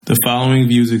The following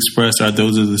views expressed are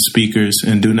those of the speakers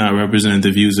and do not represent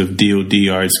the views of DoD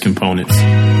or its components.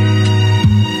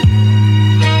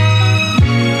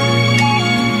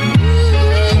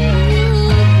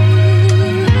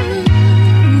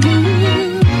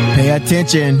 Pay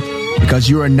attention, because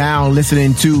you are now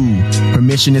listening to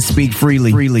Permission to Speak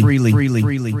Freely.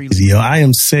 Yo, I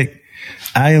am sick.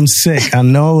 I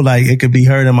know, like, it could be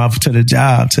heard to the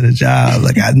job.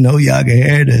 Like, I know y'all can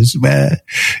hear this, man.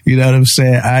 You know what I'm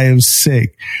saying? I am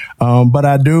sick. But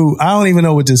I don't even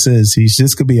know what this is.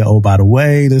 This could be by the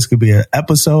way, this could be an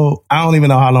episode. I don't even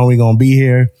know how long we're going to be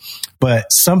here,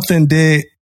 but something did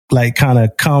like kind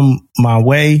of come my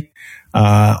way,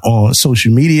 on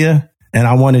social media. And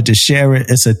I wanted to share it.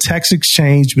 It's a text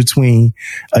exchange between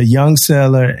a young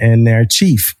sailor and their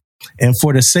chief. And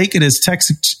for the sake of this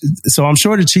text, so I'm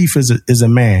sure the chief is a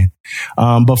man.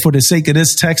 But for the sake of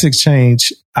this text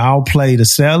exchange, I'll play the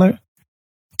sailor.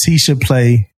 Tisha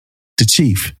play the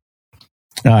chief.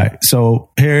 All right. So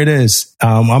here it is.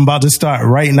 I'm about to start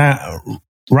right now.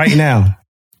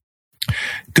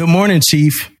 Good morning,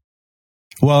 Chief.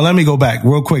 Well, let me go back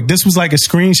real quick. This was like a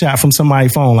screenshot from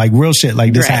somebody's phone, like real shit,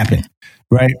 like this happened.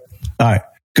 Right. All right.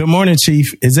 Good morning,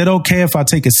 Chief. Is it okay if I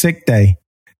take a sick day?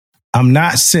 I'm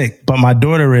not sick, but my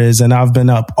daughter is, and I've been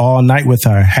up all night with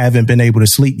her. Haven't been able to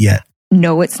sleep yet.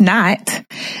 No, it's not.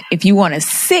 If you want a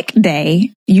sick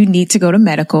day, you need to go to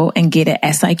medical and get an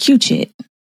SIQ chit.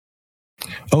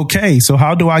 Okay, so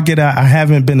how do I get I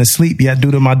haven't been asleep yet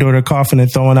due to my daughter coughing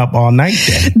and throwing up all night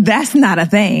then? That's not a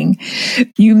thing.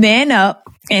 You man up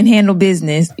and handle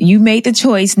business. You made the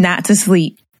choice not to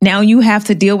sleep. Now you have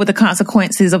to deal with the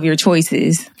consequences of your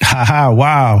choices. Haha,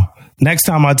 wow. Next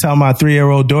time I tell my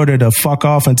 3-year-old daughter to fuck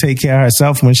off and take care of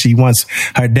herself when she wants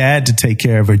her dad to take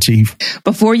care of her, Chief.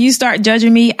 Before you start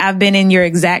judging me, I've been in your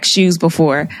exact shoes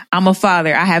before. I'm a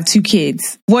father. I have 2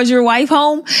 kids. Was your wife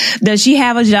home? Does she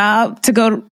have a job to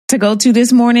go to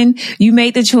this morning? You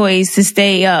made the choice to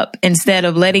stay up instead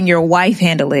of letting your wife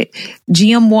handle it.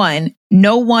 GM1,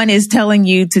 no one is telling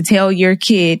you to tell your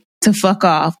kid to fuck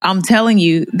off. I'm telling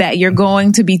you that you're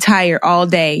going to be tired all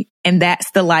day, and that's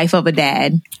the life of a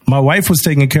dad. My wife was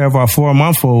taking care of our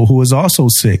 4-month-old who is also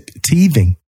sick,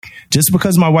 teething. Just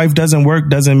because my wife doesn't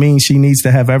work doesn't mean she needs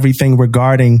to have everything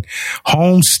regarding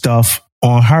home stuff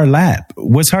on her lap.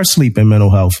 What's her sleep and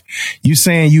mental health? You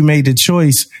saying you made the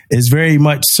choice is very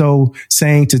much so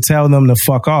saying to tell them to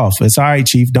fuck off. It's all right,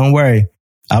 Chief. Don't worry.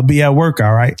 I'll be at work,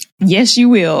 all right? Yes, you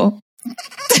will.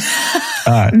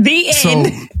 The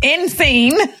end. End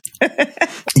scene.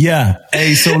 Yeah.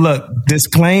 Hey, so look,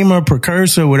 disclaimer,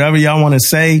 precursor, whatever y'all want to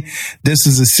say. This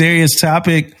is a serious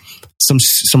topic.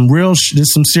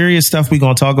 There's some serious stuff we're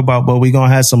going to talk about, but we're going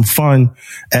to have some fun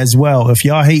as well. If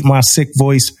y'all hate my sick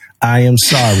voice, I am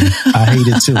sorry. I hate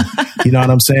it too. You know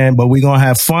what I'm saying? But we're going to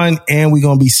have fun and we're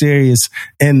going to be serious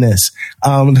in this.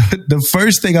 The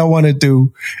first thing I want to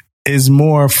do is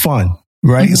more fun.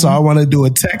 Right. Mm-hmm. So I want to do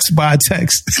a text by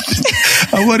text.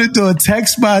 I want to do a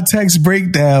text by text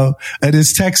breakdown of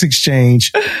this text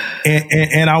exchange.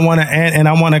 And I want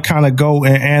to kind of go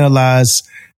and analyze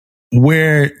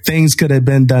where things could have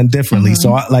been done differently.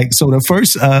 Mm-hmm. So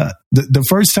the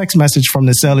first text message from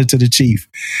the sailor to the chief,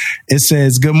 it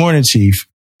says, "Good morning, Chief.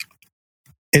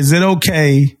 Is it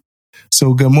okay?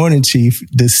 So good morning, Chief.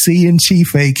 The C in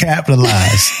Chief ain't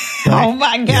capitalized." Right? Oh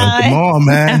my God. Yo, come on,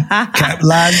 man.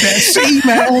 Capitalize that C,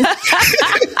 man.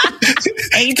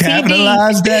 ATD.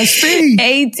 Capitalize that C.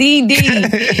 ATD.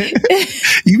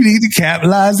 You need to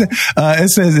capitalize it.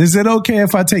 It says, "Is it okay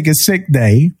if I take a sick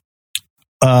day?"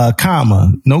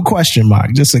 Comma, no question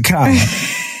mark, just a comma.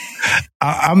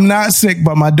 I'm not sick,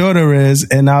 but my daughter is,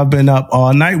 and I've been up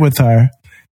all night with her.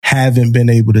 Haven't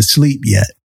been able to sleep yet.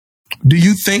 Do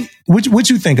you think, what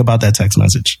you think about that text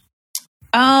message?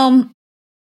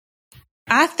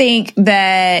 I think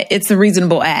that it's a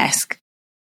reasonable ask.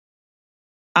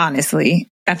 Honestly,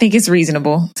 I think it's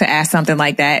reasonable to ask something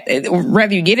like that.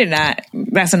 Whether you get it or not,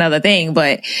 that's another thing.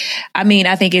 But I mean,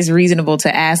 I think it's reasonable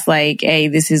to ask, like, "Hey,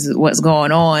 this is what's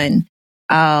going on.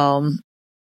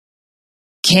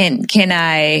 Can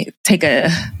I take a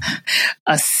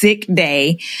sick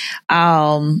day?"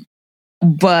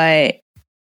 But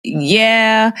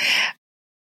yeah,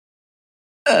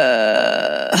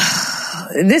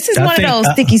 this is one of those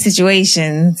sticky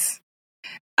situations.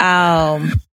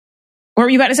 What were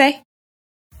you about to say?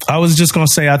 I was just going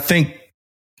to say, I think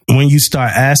when you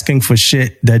start asking for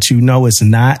shit that you know is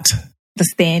not the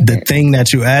standard, the thing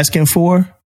that you're asking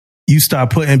for, you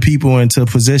start putting people into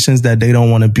positions that they don't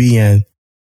want to be in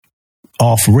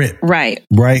off rip. Right.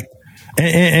 Right.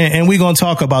 And we're going to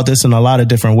talk about this in a lot of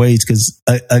different ways because,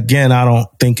 again, I don't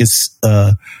think it's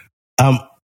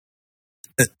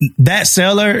that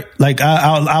seller, like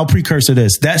I'll precursor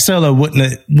this. That seller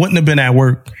wouldn't have been at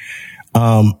work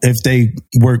if they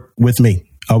worked with me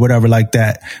or whatever like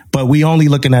that. But we only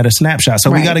looking at a snapshot,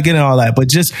 so we got to get in all that. But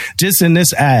just in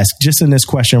this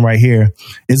question right here,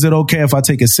 is it okay if I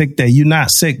take a sick day? You're not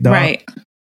sick, dog. Right.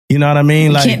 You know what I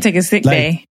mean? You can't take a sick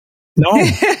day. No,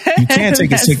 you can't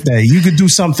take a sick day. You could do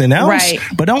something else,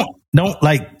 but don't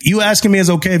like you asking me is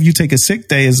okay if you take a sick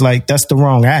day is like that's the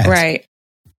wrong ask. Right.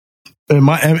 In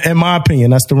my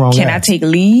opinion, that's the wrong. Can ask. I take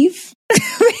leave?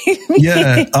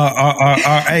 Yeah.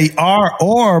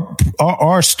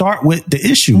 Or start with the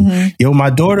issue. Mm-hmm. Yo, my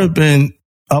daughter been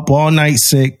up all night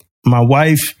sick. My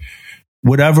wife,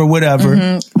 whatever.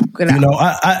 Mm-hmm. You know,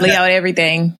 I lay out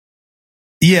everything.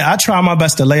 Yeah, I try my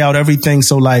best to lay out everything.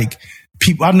 So like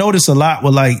people, I notice a lot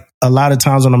of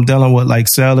times when I'm dealing with like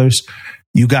sellers,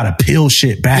 you got to peel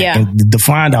shit back and to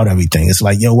find out everything. It's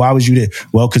like, yo, why was you there?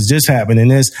 Well, because this happened and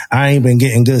this. I ain't been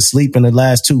getting good sleep in the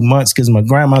last 2 months because my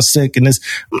grandma's sick and this.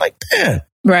 I'm like, damn.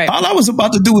 Right. All I was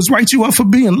about to do was write you up for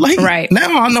being late. Right.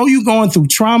 Now I know you going through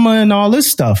trauma and all this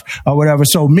stuff or whatever.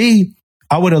 So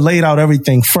I would have laid out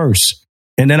everything first.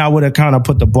 And then I would have kind of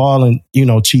put the ball in,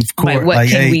 chief court. Like,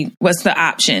 what's the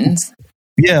options?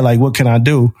 Yeah. Like, what can I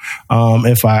do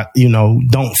if I,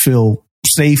 don't feel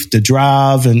safe to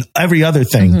drive and every other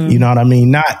thing, you know what I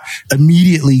mean? Not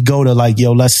immediately go to like,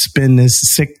 yo, let's spin this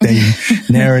sick day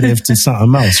narrative to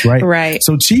something else, right? Right.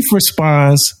 So Chief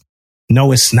responds,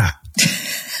 no, it's not.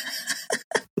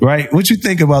 Right? What you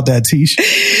think about that, Tish?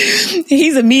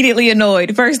 He's immediately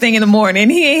annoyed. First thing in the morning,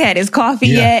 he ain't had his coffee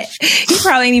yet. He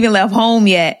probably ain't even left home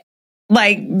yet.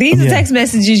 Like, these are text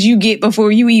messages you get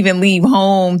before you even leave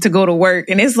home to go to work.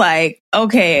 And it's like,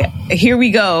 okay, here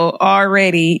we go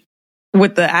already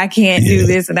with the I can't do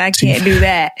this and I can't do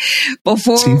that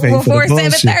before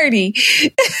 7:30.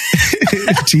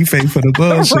 Chief ain't for the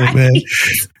bullshit, man.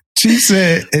 Chief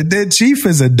said, and then Chief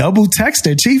is a double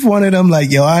texter. Chief wanted them like,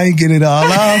 yo, I ain't get it all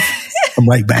off. I'm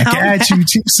like, back at you.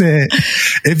 Chief said,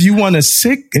 if you want a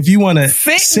sick day,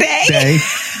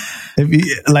 if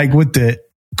you like with the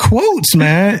quotes,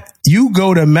 man, you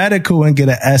go to medical and get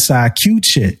an SIQ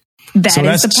check. That's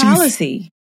the policy.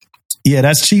 Yeah,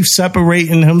 that's Chief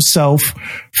separating himself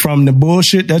from the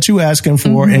bullshit that you asking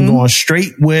for and going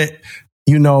straight with,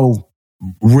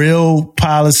 real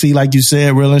policy, like you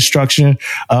said, real instruction,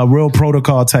 real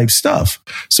protocol type stuff.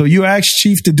 So you asked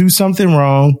Chief to do something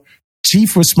wrong.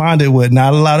 Chief responded with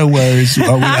not a lot of words. He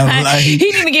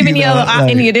didn't even give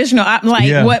any additional,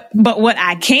 what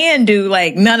I can do,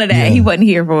 like none of that. Yeah. He wasn't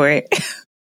here for it.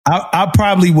 I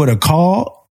probably would have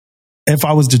called if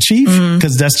I was the chief,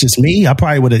 because that's just me. I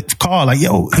probably would have called like,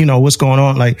 yo, what's going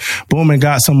on? Like, boom, and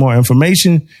got some more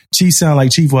information. Chief sounded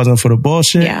like Chief wasn't for the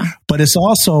bullshit. Yeah. But it's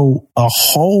also a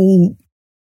whole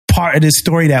part of this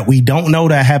story that we don't know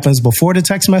that happens before the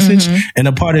text message, and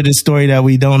a part of the story that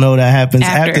we don't know that happens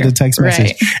after the text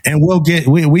message. And we're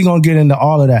going to get into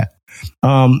all of that.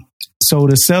 So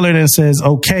the seller then says,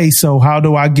 okay, so how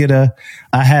do I get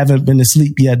I haven't been to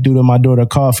sleep yet due to my daughter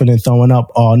coughing and throwing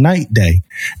up all night day?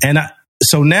 And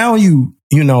so now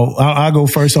I'll go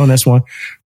first on this one.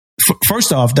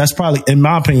 First off, that's probably, in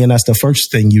my opinion, that's the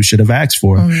first thing you should have asked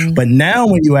for. But now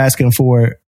when you're asking for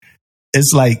it,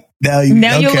 it's like, now you're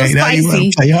a little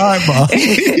spicy.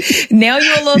 Now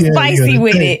you're a little spicy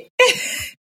with it.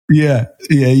 Yeah,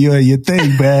 you're your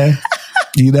thing, man.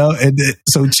 And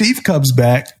so Chief comes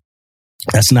back.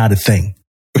 That's not a thing.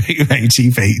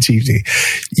 Chief.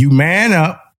 You man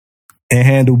up and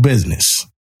handle business.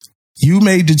 You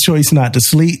made the choice not to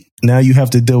sleep. Now you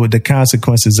have to deal with the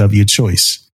consequences of your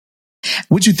choice.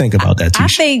 What you think about that,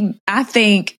 Tisha? I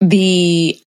think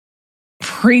the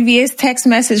previous text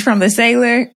message from the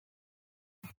sailor,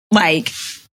 like,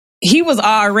 he was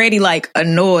already like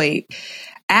annoyed.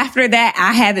 After that,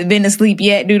 I haven't been to sleep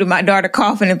yet due to my daughter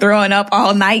coughing and throwing up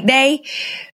all night day.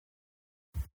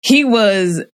 He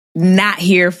was not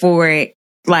here for it,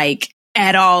 like,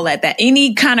 at all at that.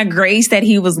 Any kind of grace that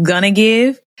he was gonna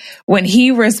give, when he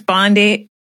responded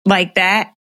like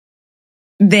that,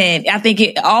 then I think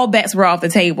all bets were off the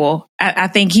table. I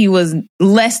think he was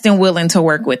less than willing to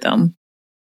work with them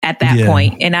at that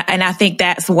point. And I think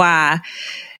that's why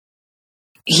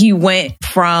he went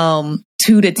from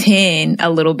 2 to 10 a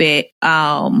little bit.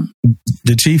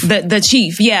 The chief? The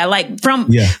chief, yeah. Like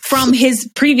from his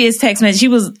previous text message, he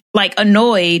was like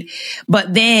annoyed.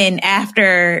 But then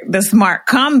after the smart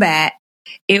comeback,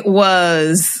 it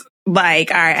was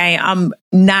like, all right, I'm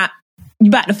not, you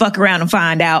about to fuck around and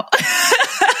find out.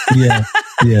 Yeah.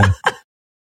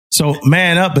 So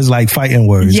man up is like fighting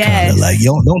words. Yes. Like,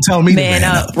 yo, don't tell me man to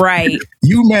man up. Right.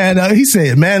 You man up. He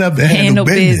said man up and handle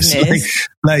business.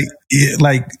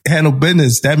 Like handle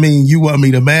business. That means you want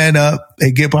me to man up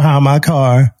and get behind my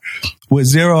car with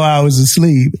 0 hours of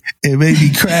sleep and make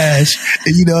me crash.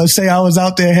 And, say I was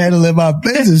out there handling my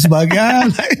business, my guy.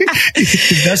 Like,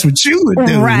 that's what you would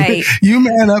do. Right. You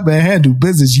man up and handle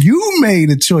business. You made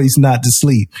a choice not to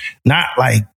sleep. Not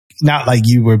like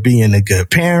you were being a good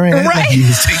parent, right. like you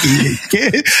was taking your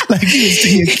kid,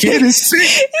 your kid is sick.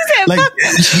 He said, like,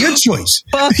 it's your choice.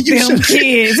 Fuck them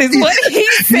kids is what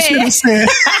he said.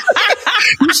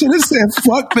 You should have said,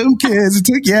 fuck them kids and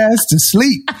took your ass to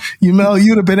sleep. You'd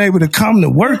have been able to come to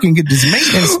work and get this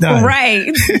maintenance done.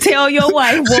 Right. Tell your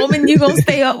wife, woman, you gonna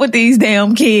stay up with these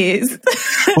damn kids.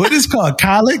 What is called?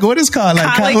 Colic? What is called?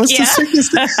 Like, what's the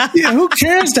sickness? Yeah, who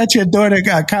cares that your daughter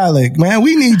got colic, man?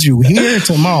 We need you here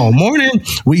tomorrow morning.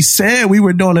 We said we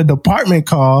were doing a department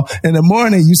call. In the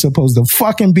morning, you supposed to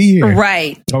fucking be here.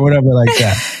 Right. Or whatever like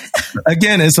that.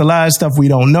 Again, it's a lot of stuff we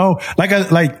don't know.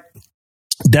 Like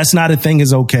that's not a thing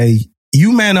is okay.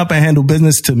 You man up and handle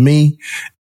business to me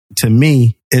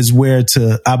is where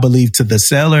I believe to the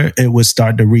seller, it would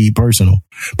start to read personal.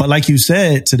 But like you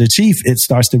said, to the chief, it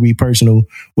starts to read personal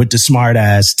with the smart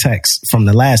ass text from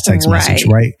the last text message,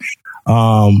 right?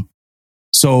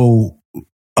 So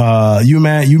you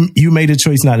made a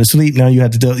choice not to sleep. Now you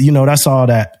have to do, that's all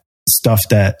that stuff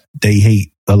that they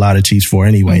hate a lot of chiefs for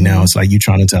anyway. Mm-hmm. Now it's like you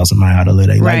trying to tell somebody how to live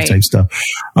their life type stuff.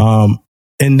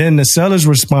 And then the seller's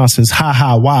response is, ha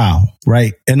ha, wow.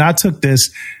 Right. And I took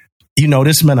this,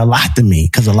 this meant a lot to me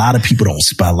because a lot of people don't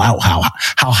spell out how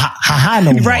ha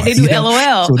no more. Right. They do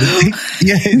LOL. So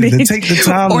to take the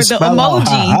time or to the spell emoji. out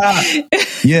ha-ha.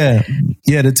 Yeah.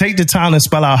 To take the time to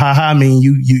spell out ha ha mean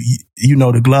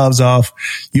the gloves off.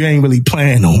 You ain't really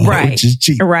playing no more, which is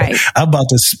cheap. Right. I'm about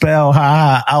to spell ha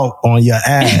ha out on your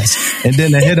ass. And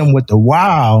then to hit them with the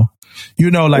wow.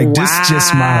 This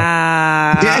just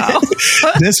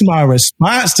this my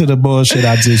response to the bullshit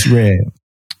I just read.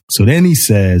 So then he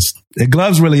says, the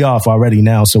glove's really off already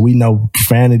now, so we know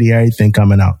profanity, everything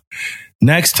coming out.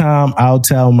 Next time, I'll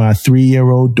tell my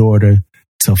 3-year-old daughter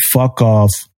to fuck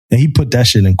off, and he put that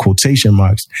shit in quotation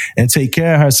marks, and take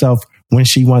care of herself when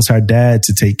she wants her dad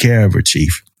to take care of her,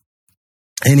 chief.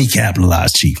 And he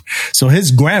capitalized chief. So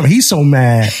his grammar, he's so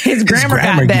mad. His grammar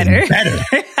got better.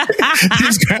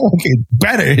 His grammar get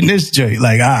better in this joint.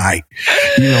 Like, all right,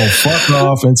 fuck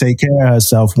off and take care of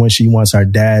herself when she wants her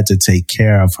dad to take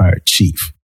care of her, chief.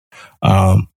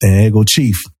 And there go,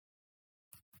 chief.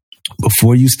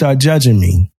 Before you start judging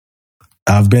me,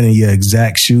 I've been in your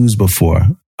exact shoes before.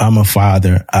 I'm a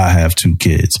father. I have 2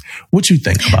 kids. What you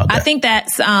think about that? I think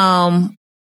that's,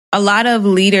 a lot of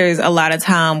leaders, a lot of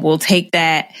time will take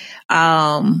that,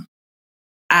 I've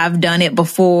done it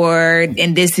before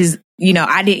and this is,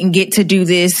 I didn't get to do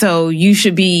this. So you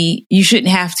shouldn't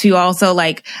have to also,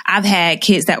 like, I've had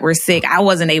kids that were sick. I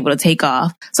wasn't able to take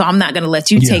off. So I'm not going to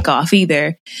let you take off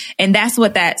either. And that's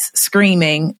what that's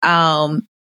screaming. And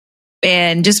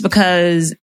just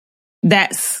because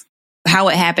that's how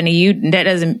it happened to you, that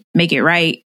doesn't make it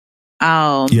right.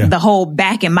 The whole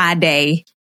back in my day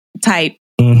type.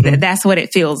 Mm-hmm. That's what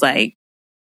it feels like.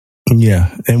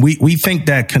 Yeah. And we think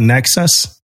that connects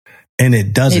us and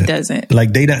it doesn't. It doesn't.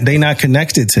 Like they not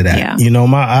connected to that. Yeah.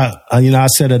 I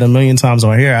said it a million times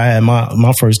on here. I had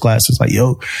my first class. It's like,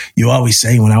 yo, you always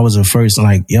say when I was a first,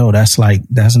 like, yo, that's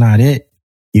not it,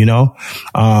 and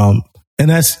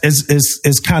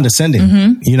it's condescending.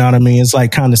 Mm-hmm. You know what I mean? It's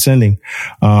like condescending.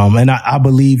 And I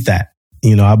believe that,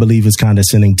 I believe it's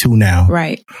condescending too now.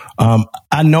 Right.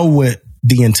 I know what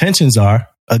the intentions are.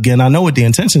 Again, I know what the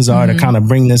intentions are to kind of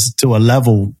bring this to a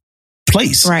level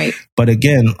place. Right. But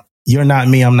again, you're not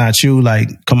me, I'm not you.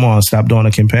 Like, come on, stop doing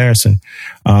a comparison.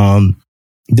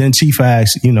 Then Chief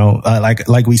asks,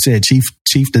 like we said, Chief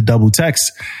the double text.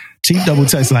 Chief double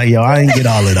text like, yo, I didn't get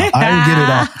all of that. I didn't get it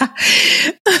all.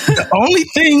 The only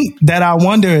thing that I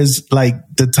wonder is like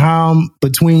the time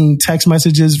between text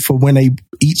messages for when they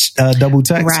each double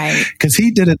text. Right. Because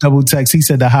he did a double text. He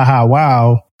said the ha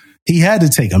wow. He had to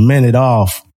take a minute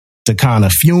off to kind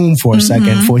of fume for a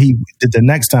second before he did the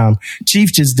next time.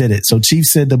 Chief just did it. So Chief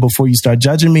said that before you start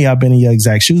judging me, I've been in your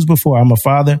exact shoes before. I'm a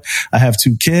father. I have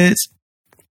 2 kids.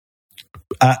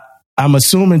 I'm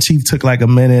assuming Chief took like a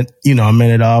minute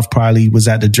off, probably was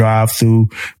at the drive-through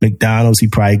McDonald's. He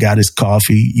probably got his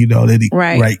coffee, then he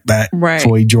right back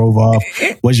before he drove off.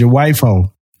 Was your wife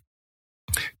home?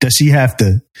 Does she have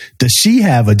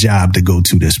a job to go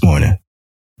to this morning?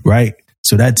 Right?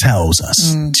 So that tells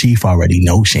us Chief already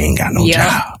knows she ain't got no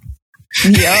job.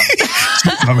 Yep.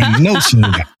 already know she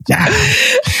ain't got a job.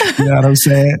 You know what I'm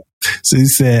saying? So he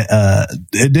said,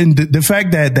 then the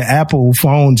fact that the Apple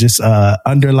phone just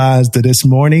underlines the this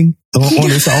morning on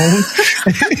its own.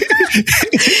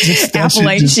 Apple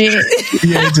ain't shit.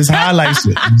 Yeah, it just highlights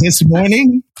it. This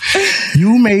morning,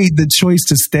 you made the choice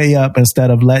to stay up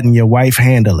instead of letting your wife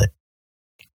handle it.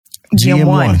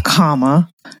 GM1, comma.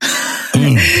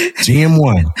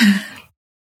 GM1.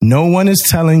 No one is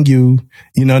telling you,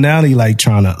 now they like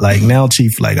trying to, like, now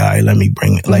Chief, like, all right, let me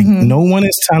bring it. Like, no one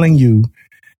is telling you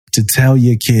to tell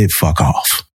your kid, fuck off.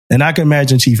 And I can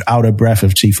imagine Chief out of breath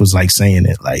if Chief was like saying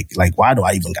it, like, why do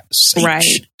I even got to say right.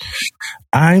 shit?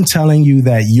 I'm telling you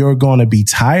that you're going to be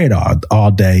tired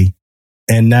all day,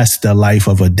 and that's the life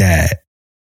of a dad.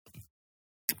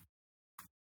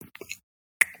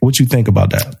 What you think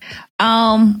about that?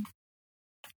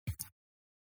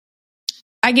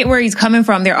 I get where he's coming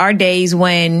from. There are days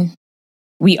when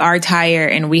we are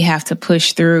tired and we have to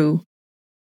push through.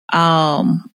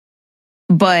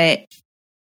 But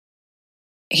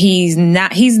he's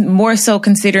more so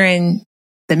considering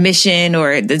the mission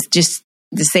or just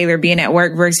the sailor being at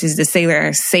work versus the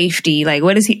sailor's safety. Like,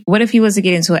 what if he was to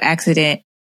get into an accident,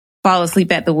 fall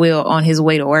asleep at the wheel on his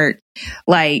way to work?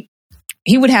 Like,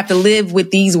 he would have to live with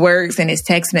these words in his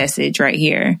text message right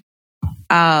here.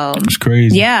 It's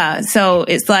crazy. Yeah. So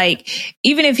it's like,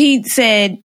 even if he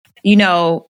said, you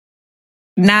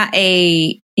can't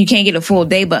get a full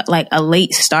day, but like a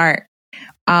late start.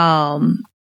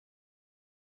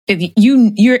 If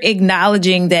you're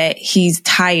acknowledging that he's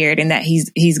tired and that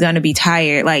he's going to be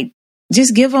tired, like,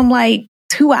 just give him like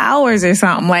 2 hours or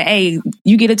something. Like, hey,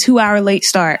 you get a 2-hour late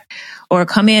start, or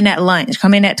come in at lunch,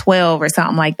 come in at 12 or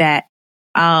something like that.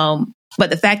 But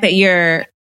the fact that he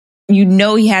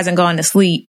hasn't gone to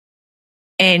sleep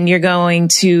and you're going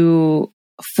to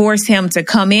force him to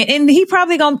come in, and he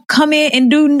probably gonna come in and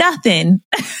do nothing.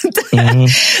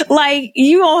 Like,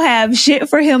 you don't have shit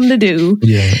for him to do.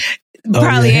 Yeah.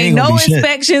 Probably ain't no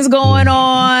inspections going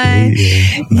on.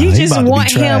 Yeah. Nah, you just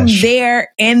want him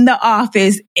there in the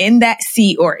office, in that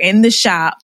seat, or in the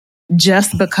shop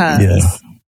just because. Yeah.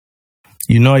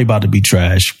 He about to be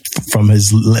trash from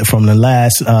the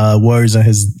last words in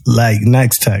his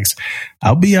next text.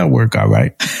 I'll be at work, all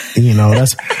right.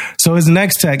 That's so his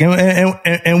next text,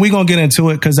 and we're gonna get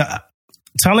into it because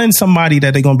telling somebody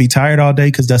that they're gonna be tired all day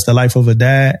because that's the life of a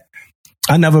dad.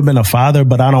 I've never been a father,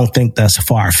 but I don't think that's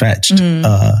far fetched. You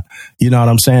know what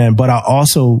I'm saying? But I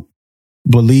also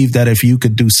believe that if you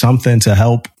could do something to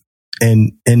help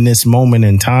in this moment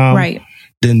in time, right,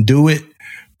 then do it.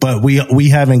 But we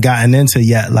haven't gotten into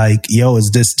yet, like, yo,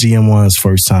 is this GM1's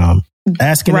first time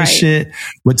asking this shit?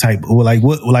 What type,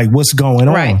 what's going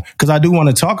on? Because I do want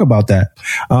to talk about that.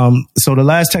 So the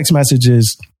last text message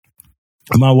is,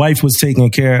 my wife was taking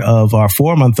care of our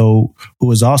 4-month-old who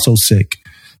was also sick.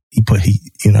 He put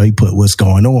what's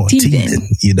going on. Teething.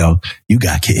 You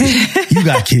got kids. You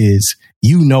got kids.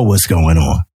 You know what's going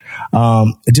on.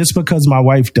 Just because my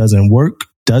wife doesn't work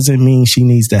doesn't mean she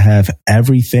needs to have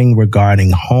everything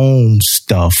regarding home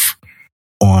stuff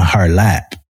on her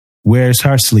lap. Where's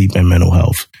her sleep and mental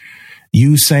health?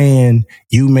 You saying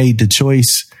you made the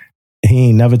choice, he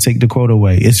ain't never take the quote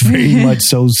away. It's very much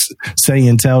so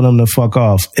saying, tell them to fuck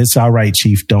off. It's all right,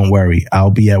 Chief. Don't worry.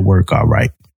 I'll be at work. All right.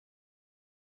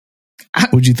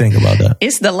 What'd you think about that?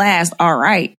 It's the last, all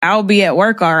right. I'll be at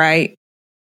work. All right.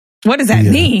 What does that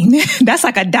mean? That's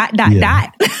like a ...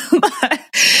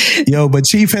 Yo, but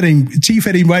Chief hit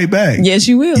him right back. Yes,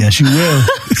 you will. Yes, you will.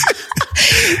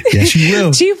 Yes, you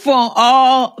will. Chief want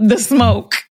all the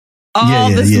smoke.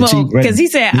 The smoke. Because he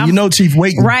said, Chief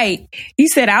waiting. Right. He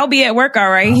said, I'll be at work. All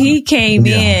right. He came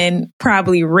in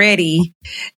probably ready,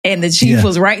 and the Chief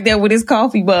was right there with his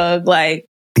coffee mug. Like,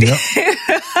 yep.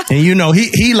 And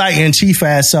he lighting Chief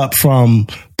ass up from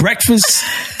breakfast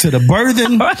to the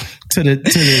birthing to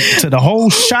the whole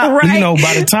shop. Right.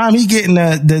 By the time he get in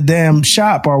the damn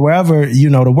shop or wherever, the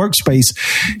workspace,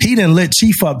 he done lit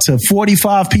Chief up to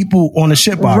 45 people on the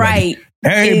ship already. Right.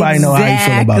 Everybody know how you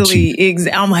feel about Chief.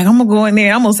 I'm like, I'm gonna go in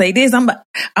there. I'm gonna say this. I'm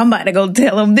about to go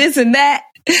tell him this and that.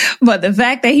 But the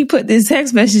fact that he put this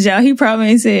text message out, he probably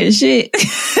ain't said shit.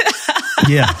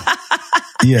 Yeah,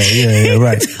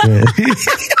 right. Yeah.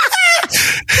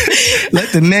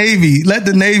 Let the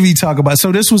Navy talk about it.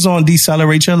 So this was on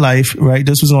Decelerate Your Life, right?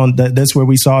 This was on that's where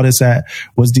we saw this at,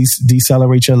 was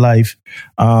Decelerate Your Life.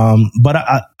 But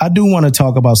I do want to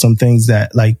talk about some things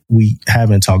that like we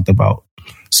haven't talked about.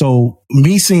 So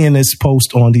me seeing this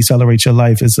post on Decelerate Your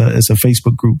Life is a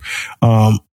Facebook group.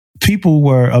 people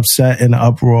were upset in the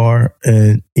uproar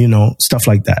and, you know, stuff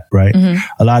like that, right? Mm-hmm.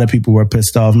 A lot of people were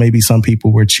pissed off. Maybe some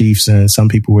people were chiefs and some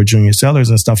people were junior sellers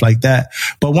and stuff like that.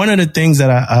 But one of the things that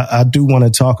I do want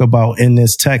to talk about in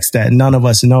this text that none of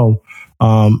us know,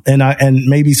 and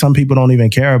maybe some people don't even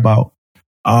care about,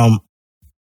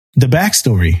 the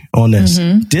backstory on this.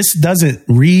 Mm-hmm. This doesn't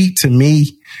read to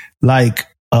me like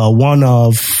one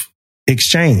of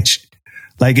exchange.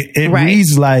 Like it Right.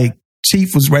 reads like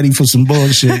Chief was ready for some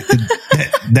bullshit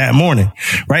that morning,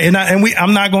 right? And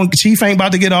I'm not going. Chief ain't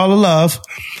about to get all the love,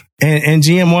 and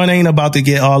GM1 ain't about to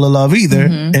get all the love either,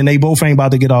 Mm-hmm. and they both ain't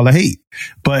about to get all the hate.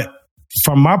 But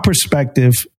from my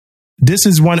perspective, this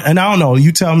is one, and I don't know.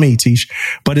 You tell me, Tish.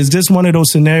 But is this one of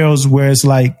those scenarios where it's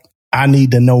like I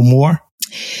need to know more?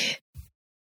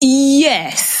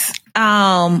 Yes.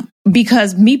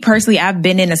 Because me personally, I've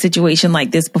been in a situation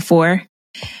like this before,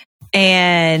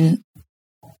 and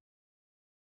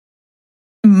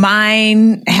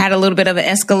mine had a little bit of an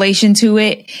escalation to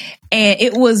it. And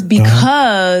it was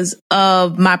because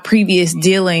of my previous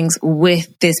dealings with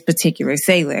this particular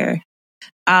sailor.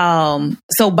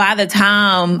 So by the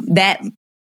time that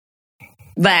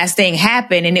last thing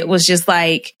happened, and it was just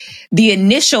like the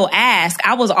initial ask,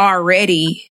 I was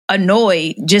already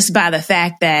annoyed just by the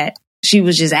fact that she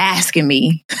was just asking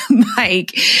me.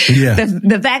 Like,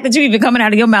 the fact that you even coming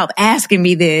out of your mouth asking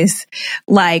me this,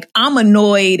 like, I'm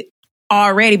annoyed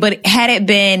already. But had it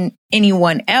been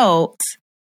anyone else,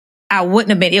 I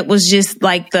wouldn't have been. It was just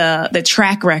like the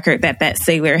track record that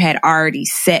sailor had already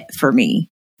set for me.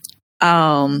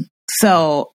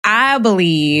 So I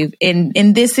believe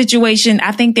in this situation,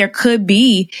 I think there could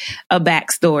be a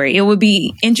backstory. It would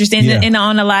be interesting. Yeah. And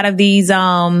on a lot of these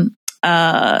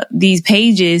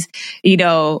pages, you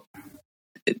know,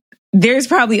 there's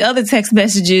probably other text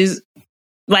messages.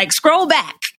 Like, scroll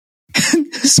back.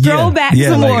 Back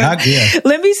some more.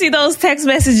 Let me see those text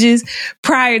messages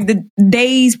the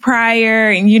days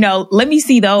prior, and, you know, let me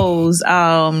see those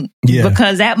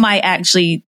because that might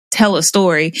actually tell a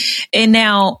story. And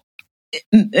now,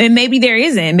 and maybe there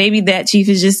isn't. Maybe that chief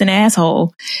is just an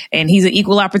asshole, and he's an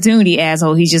equal opportunity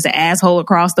asshole. He's just an asshole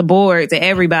across the board to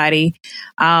everybody.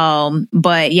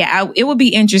 But yeah, it would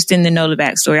be interesting to know the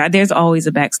backstory. There's always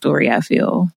a backstory, I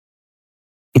feel.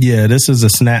 Yeah, this is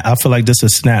I feel like this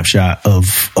is a snapshot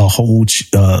of a whole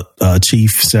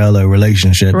chief seller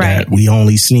relationship that we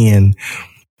only seeing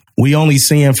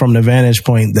from the vantage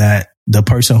point that the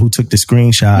person who took the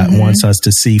screenshot wants us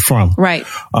to see from. Right.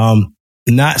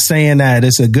 Not saying that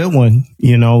it's a good one,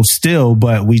 you know, still,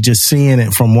 but we just seeing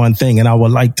it from one thing. And I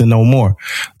would like to know more.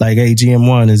 Like, hey,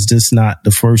 GM1, is this not the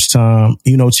first time?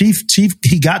 You know, Chief,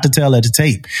 he got to tell at the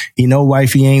tape. He know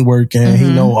wifey ain't working.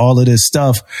 He know all of this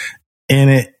stuff.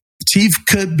 And Chief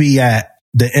could be at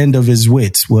the end of his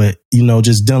wits with, you know,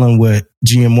 just dealing with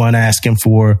GM1 asking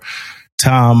for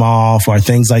time off or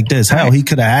things like this. Hell, he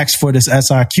could have asked for this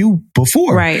SIQ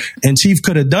before. Right. And Chief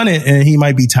could have done it, and he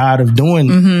might be tired of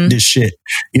doing this shit.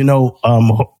 You know,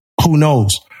 who knows?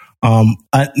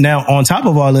 Now, on top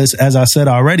of all this, as I said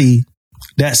already,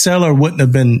 that seller wouldn't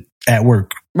have been at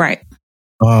work. Right.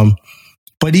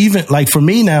 But even like for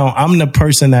me now, I'm the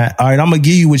person that, all right, I'm going to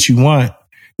give you what you want.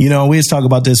 You know, we was talking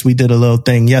about this. We did a little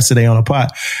thing yesterday on a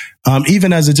pod.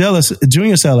 Even as a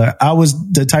junior seller, I was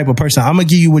the type of person, I'm going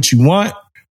to give you what you want.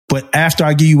 But after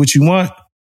I give you what you want,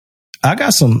 I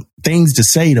got some things to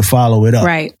say to follow it up.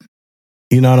 Right.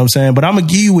 You know what I'm saying? But I'm going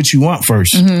to give you what you want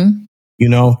first. You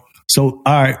know? So,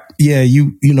 all right. Yeah,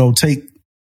 you know, take,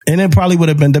 and it probably would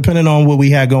have been, depending on what we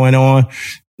had going on,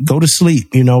 go to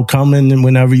sleep, you know, come in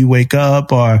whenever you wake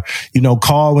up, or, you know,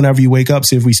 call whenever you wake up,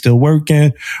 see if we still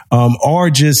working,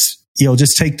 or just, you know,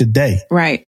 just take the day.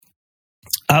 Right.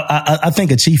 I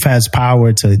think a chief has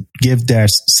power to give their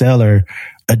seller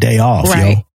a day off.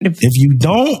 Right. Yo. If you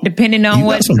don't, depending on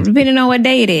what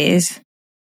day it is.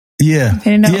 Yeah.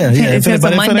 If it's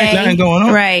a Monday, nothing going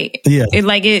on. Right. Yeah. And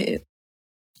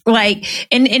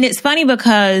it's funny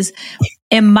because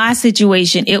in my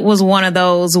situation, it was one of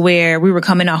those where we were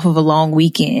coming off of a long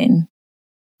weekend,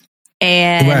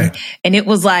 and it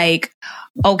was like,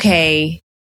 okay,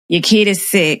 your kid is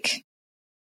sick.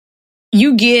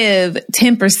 You give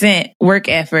 10% work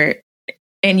effort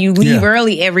and you leave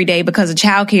early every day because of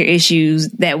childcare issues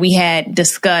that we had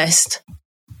discussed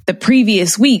the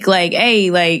previous week. Like, hey,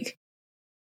 like,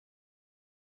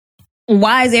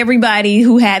 why is everybody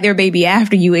who had their baby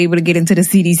after you able to get into the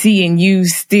CDC and you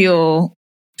still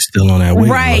on that wait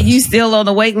list? You still on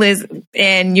the wait list,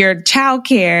 and your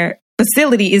childcare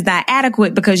facility is not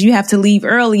adequate because you have to leave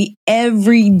early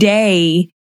every day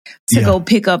to go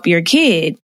pick up your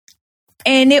kid.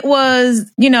 And it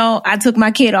was, you know, I took my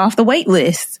kid off the wait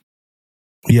list.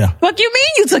 Yeah. What you mean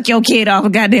you took your kid off a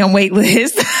goddamn wait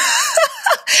list?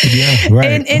 Yeah,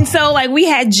 right. And so like we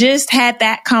had just had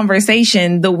that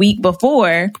conversation the week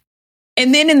before.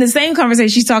 And then in the same conversation,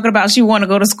 she's talking about she want to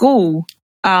go to school,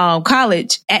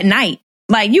 college at night.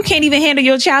 Like you can't even handle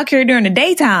your childcare during the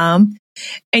daytime.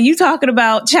 And you talking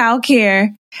about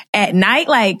childcare at night?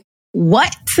 Like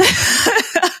what?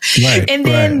 Right, and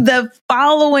then the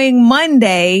following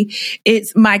Monday,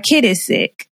 it's my kid is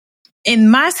sick.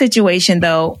 In my situation,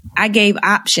 though, I gave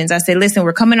options. I said, listen,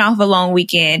 we're coming off a long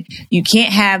weekend. You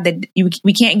can't have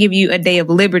we can't give you a day of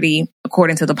liberty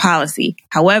according to the policy.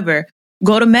 However,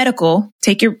 go to medical,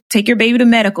 take your baby to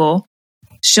medical,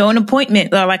 show an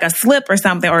appointment or like a slip or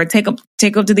something, or take up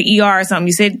to the ER or something.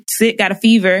 You said sick, got a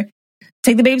fever,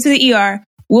 take the baby to the ER.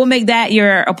 We'll make that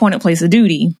your appointed place of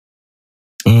duty.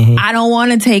 Mm-hmm. I don't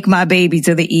want to take my baby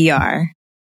to the ER.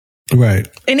 Right.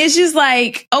 And it's just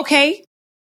like, okay.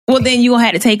 Well, then you gonna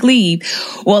have to take leave.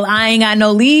 Well, I ain't got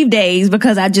no leave days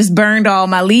because I just burned all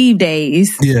my leave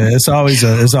days. Yeah, it's always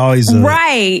a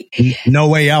right. No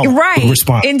way out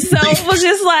response. And so it was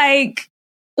just like,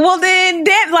 well, then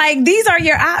that like these are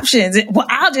your options. Well,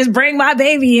 I'll just bring my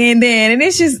baby in then, and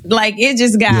it's just like it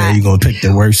just got. Yeah, you gonna pick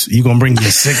the worst. You gonna bring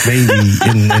your sick baby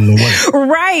in the work.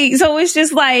 Right. So it's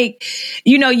just like,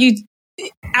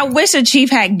 I wish a chief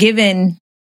had given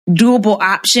doable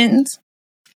options.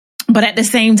 But at the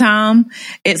same time,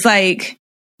 it's like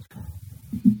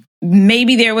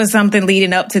maybe there was something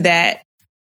leading up to that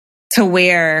to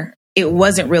where it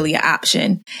wasn't really an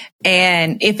option.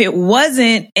 And if it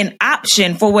wasn't an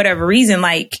option for whatever reason,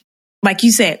 like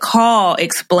you said, call,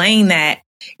 explain that,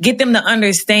 get them to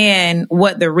understand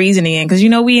what the reasoning is. Because,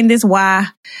 we in this Y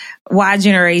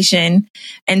generation.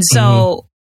 And so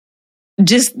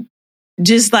just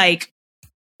like,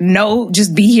 no,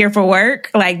 just be here for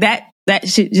work like that. That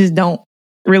shit just don't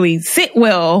really sit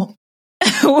well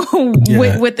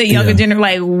with the younger generation.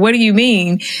 Like, what do you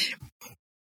mean?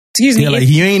 Excuse me. Yeah, like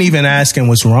you ain't even asking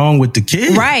what's wrong with the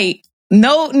kid. Right.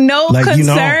 No like,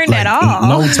 concern at all.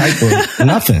 No type of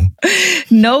nothing.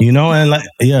 Nope. And like,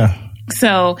 yeah.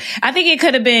 So I think it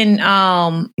could have been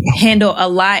handled a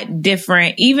lot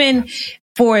different, even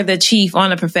for the chief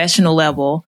on a professional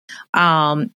level.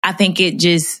 I think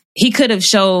he could have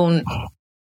shown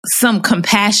some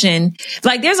compassion.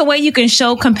 Like there's a way you can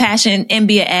show compassion and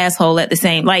be an asshole at the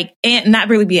same, like, and not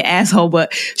really be an asshole,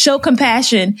 but show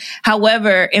compassion.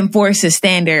 However, enforce a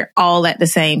standard all at the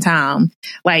same time.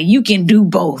 Like you can do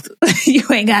both. You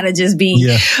ain't gotta just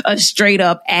be a straight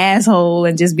up asshole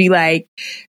and just be like,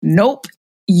 nope,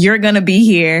 you're gonna be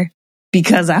here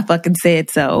because I fucking said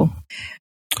so.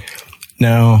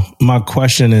 Now, my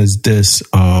question is this,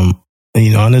 and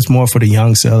it's more for the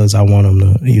young sellers. I want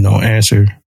them to, answer.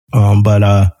 But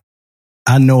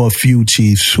I know a few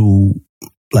chiefs who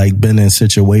like been in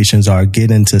situations or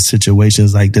get into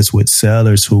situations like this with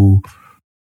sellers who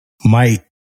might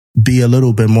be a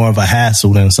little bit more of a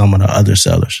hassle than some of the other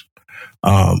sellers.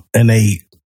 And they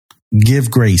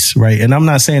give grace, right? And I'm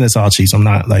not saying it's all chiefs. I'm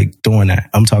not like doing that.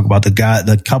 I'm talking about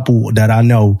the couple that I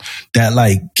know that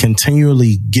like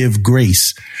continually give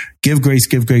grace.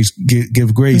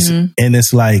 Mm-hmm. And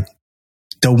it's like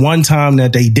the one time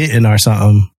that they didn't or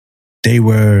something, they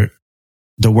were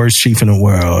the worst chief in the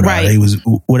world. Right. Or they was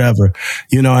whatever,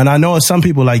 and I know some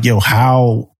people like,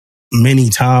 how many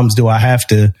times do I have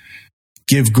to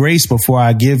give grace before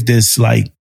I give this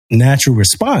like natural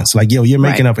response? Like, you're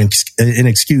making up an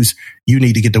excuse. You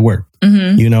need to get to work.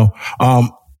 Mm-hmm.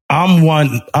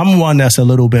 I'm one that's a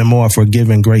little bit more for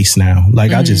giving grace now.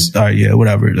 Like I just,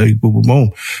 whatever, like boom,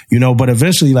 boom, boom, but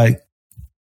eventually like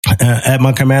at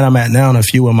my command I'm at now, and a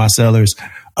few of my sellers,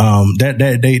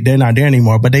 they're not there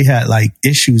anymore, but they had like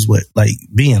issues with like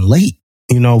being late,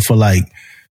 for like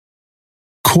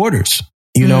quarters,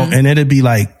 and it'd be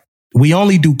like, we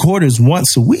only do quarters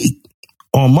once a week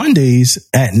on Mondays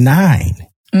at 9.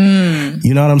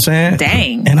 You know what I'm saying?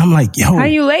 Dang. And I'm like, yo, how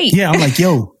you late? Yeah. I'm like,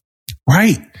 yo,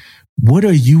 right. What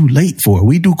are you late for?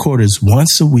 We do quarters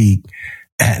once a week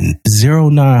at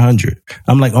 0900.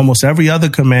 I'm like, almost every other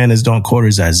command is doing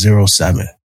quarters at 07.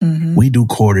 Mm-hmm. We do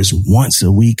quarters once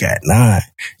a week at 9,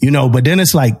 but then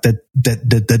it's like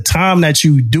the time that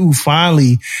you do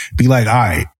finally be like, all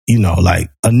right, like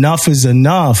enough is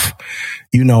enough,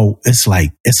 it's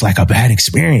like a bad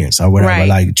experience or whatever, right.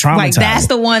 Like traumatizing. Like that's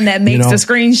the one that makes the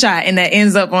screenshot and that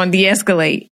ends up on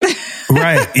de-escalate.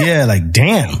 Right. Yeah. Like,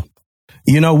 damn.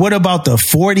 What about the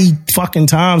 40 fucking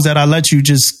times that I let you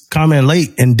just come in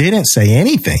late and didn't say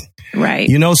anything? Right.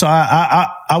 So I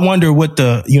wonder what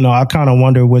I kind of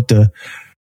wonder what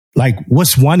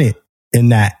what's wanted in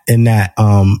that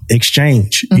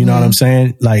exchange. You know what I'm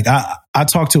saying? Like I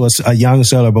talked to a young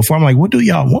seller before. I'm like, what do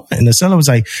y'all want? And the seller was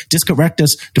like, just correct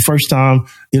us the first time,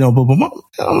 blah, blah, blah.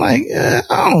 I'm like,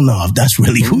 I don't know if that's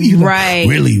really who you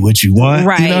really what you want.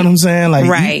 Right. You know what I'm saying? Like,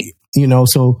 right.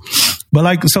 But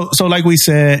like we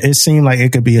said, it seemed like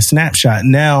it could be a snapshot.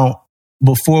 Now,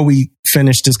 before we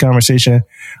finish this conversation,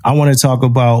 I want to talk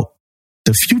about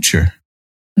the future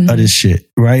of this shit,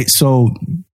 right? So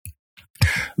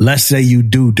let's say you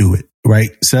do it, right?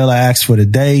 Seller asks for the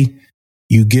day,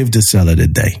 you give the seller the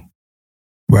day,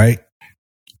 right?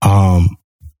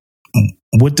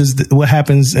 What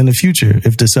happens in the future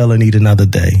if the seller need another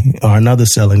day or another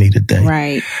seller need a day?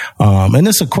 Right. And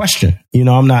it's a question.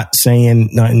 I'm not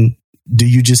saying nothing. Do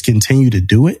you just continue to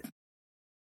do it?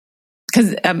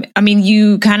 Because,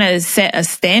 you kind of set a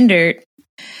standard,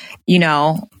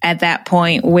 at that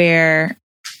point where,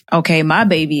 okay, my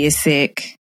baby is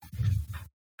sick.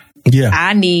 Yeah.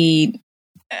 I need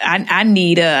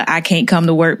I can't come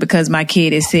to work because my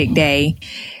kid is sick day.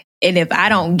 And if I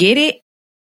don't get it,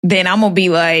 then I'm going to be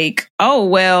like, oh,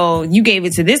 well, you gave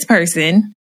it to this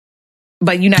person,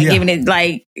 but you're not giving it.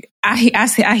 Like, I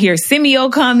hear Simeo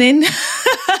coming.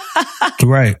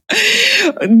 Right.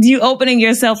 You opening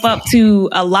yourself up to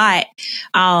a lot.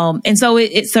 And so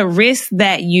it's a risk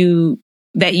that you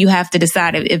have to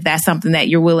decide if that's something that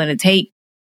you're willing to take.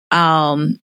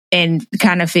 And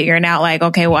kind of figuring out like,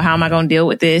 okay, well, how am I going to deal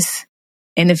with this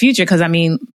in the future? Because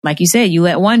like you said, you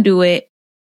let one do it,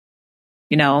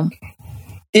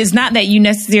 it's not that you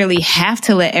necessarily have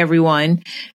to let everyone.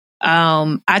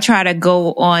 I try to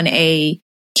go on a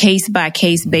case by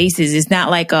case basis. It's not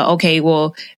like okay,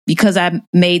 well, because I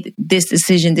made this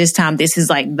decision this time, this is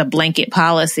like the blanket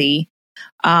policy.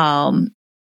 The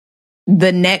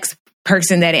next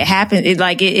person that it happens,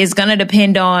 it's going to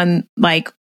depend on like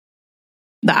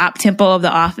the op tempo of the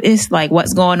office, like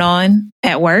what's going on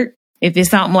at work. If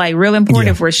it's something like real important,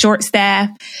 if we're short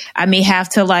staffed, I may have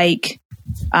to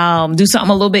do something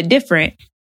a little bit different.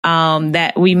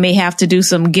 That we may have to do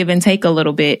some give and take a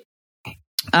little bit.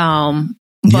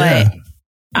 But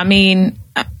I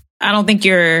don't think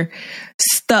you're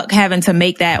stuck having to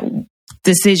make that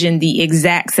decision the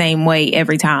exact same way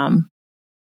every time.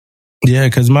 Yeah,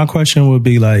 because my question would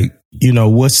be like,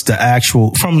 what's the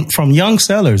actual from young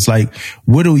sellers? Like,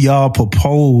 what do y'all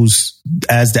propose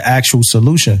as the actual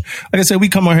solution? Like I said, we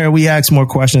come on here, we ask more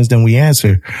questions than we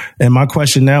answer. And my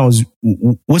question now is,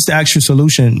 what's the actual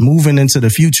solution moving into the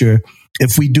future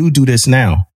if we do this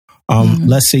now?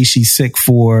 Let's say she's sick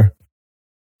for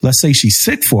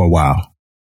a while,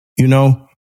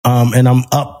 and I'm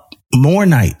up more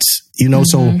nights,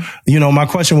 So, my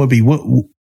question would be,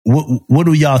 what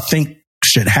do y'all think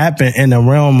should happen in the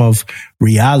realm of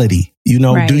reality?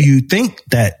 Right. Do you think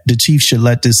that the chief should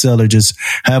let this seller just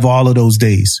have all of those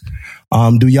days?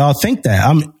 Do y'all think that?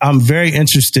 I'm very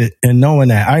interested in knowing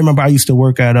that. I remember I used to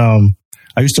work at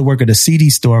a CD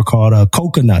store called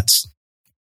Coconuts.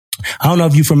 I don't know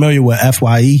if you're familiar with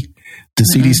FYE. The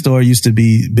CD store used to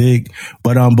be big,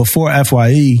 but before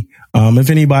FYE, if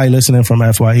anybody listening from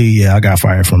FYE, I got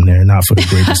fired from there, not for the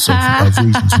greatest of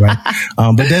reasons, right?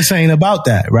 But this ain't about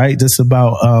that, right? This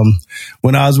about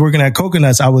when I was working at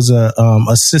Coconuts, I was a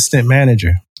assistant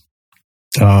manager.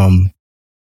 So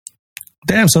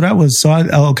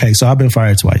I've been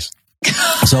fired twice.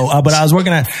 So, but I was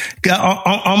working at,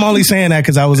 I'm only saying that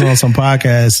because I was on some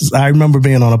podcasts. I remember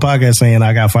being on a podcast saying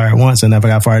I got fired once and never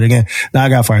got fired again. Now I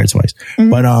got fired twice. Mm-hmm.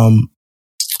 But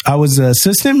I was an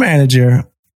assistant manager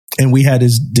and we had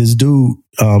this dude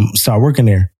start working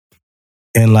there.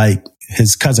 And like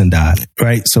his cousin died,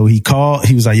 right? So he called,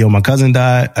 he was like, yo, my cousin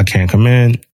died. I can't come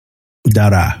in.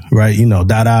 Dada, right?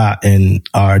 Dada in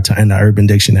the Urban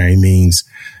Dictionary means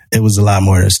it was a lot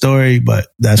more than a story, but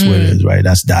that's what it is, right?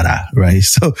 That's Dada, right?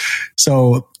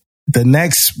 So the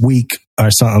next week or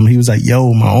something, he was like,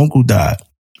 yo, my uncle died.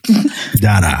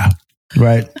 Dada,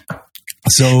 right?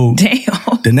 So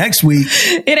the next week,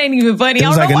 it ain't even funny. It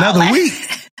was like another week.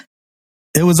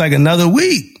 It was like another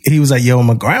week. He was like, yo,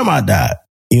 my grandma died.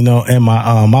 And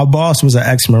my boss was an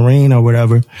ex-Marine or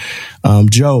whatever.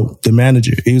 Joe, the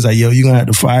manager, he was like, yo, you're going to have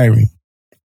to fire me.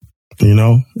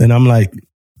 And I'm like,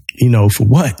 for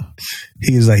what?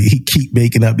 He was like, he keep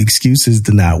making up excuses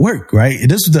to not work, right? And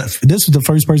this was the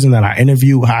first person that I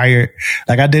interviewed, hired.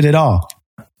 Like I did it all.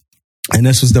 And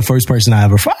this was the first person I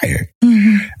ever fired.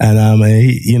 Mm-hmm.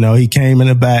 And he came in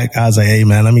the back. I was like, hey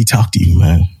man, let me talk to you,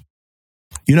 man.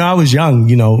 I was young,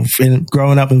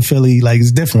 growing up in Philly, like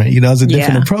it's different, it's a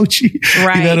different approach.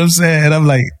 Right. You know what I'm saying? And I'm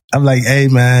like, hey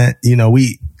man,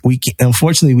 we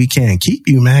unfortunately we can't keep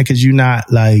you, man, because you're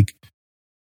not like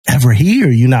ever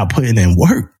here. You're not putting in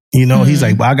work. Mm-hmm. He's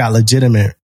like, well, I got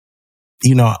legitimate,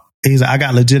 He's like, I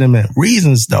got legitimate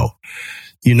reasons though.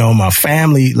 You know, my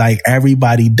family, like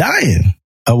everybody dying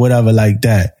or whatever like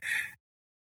that.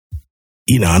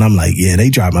 You know, and I'm like, yeah, they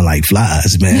dropping like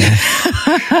flies, man.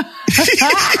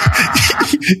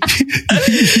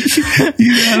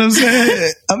 You know what I'm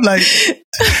saying? I'm like,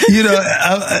 you know,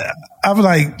 I'm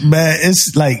like, man,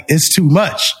 it's too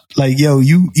much. Like, yo,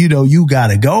 you know, you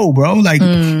gotta go, bro. Like,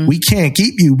 we can't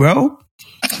keep you, bro.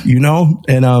 You know,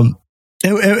 and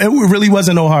it really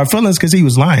wasn't no hard feelings because he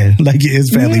was lying. Like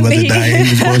his family wasn't dying.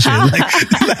 He was bullshit. Like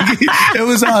it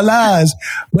was all lies.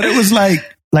 But it was like,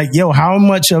 yo, how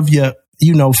much of your,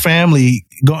 you know, family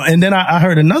go? And then I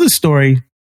heard another story.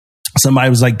 Somebody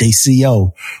was like, they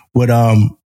CO would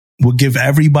give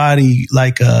everybody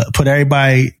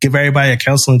give everybody a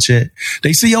counseling shit.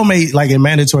 They CO made like it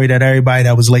mandatory that everybody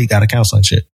that was late got a counseling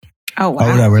shit. Oh wow.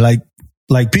 Or whatever. Like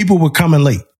people were coming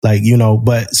late. Like, you know,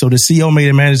 but so the CO made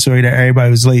it mandatory that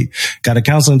everybody was late, got a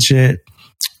counseling shit,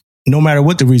 no matter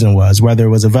what the reason was, whether it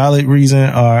was a valid reason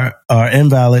or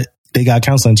invalid, they got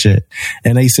counseling shit.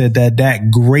 And they said that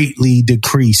greatly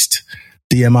decreased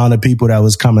the amount of people that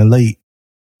was coming late,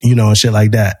 you know, and shit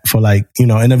like that for like, you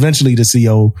know, and eventually the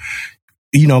CO,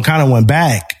 you know, kind of went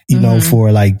back, you know,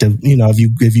 for like the, you know,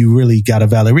 if you really got a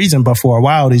valid reason, but for a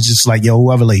while, it's just like, yo,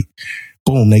 whoever late,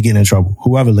 boom, they get in trouble,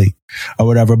 whoever late or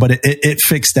whatever. But it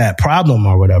fixed that problem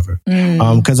or whatever.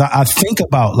 Cause I think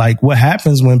about like what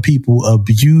happens when people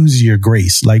abuse your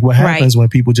grace, like what happens when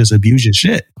people just abuse your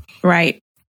shit. Right.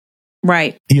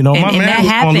 You know, my man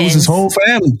was going to lose his whole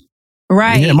family.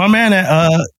 Right. Yeah, my man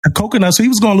at Coconuts, he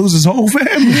was going to lose his whole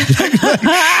family.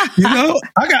 You know,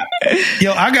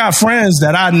 I got friends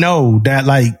that I know that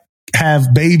like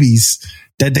have babies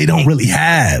that they don't really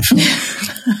have.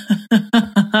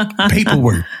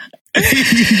 Paperwork.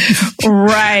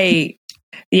 Right.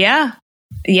 Yeah.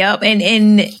 Yep.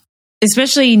 And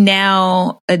especially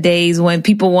nowadays when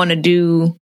people want to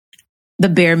do the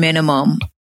bare minimum,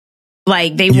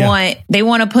 like they want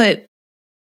to put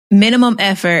minimum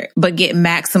effort, but get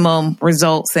maximum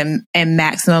results and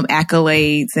maximum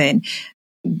accolades. And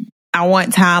I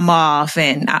want time off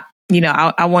and I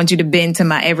want you to bend to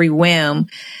my every whim.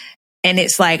 And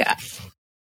it's like,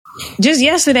 just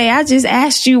yesterday, I just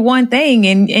asked you one thing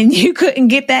and you couldn't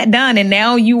get that done. And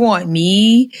now you want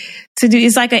me to do,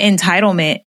 it's like an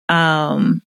entitlement,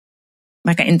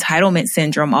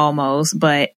 syndrome almost,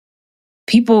 but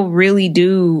people really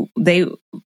do,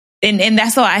 and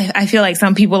that's why I feel like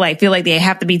some people like feel like they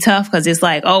have to be tough because it's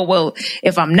like, oh, well,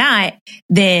 if I'm not,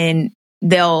 then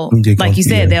they'll, like you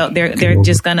said, they're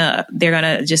just gonna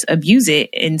just abuse it.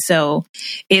 And so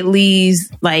it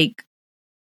leaves like,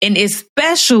 and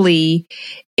especially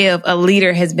if a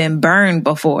leader has been burned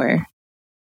before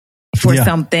for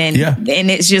something. Yeah.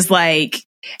 And it's just like,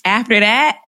 after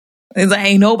that, it's like,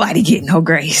 ain't nobody getting no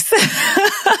grace.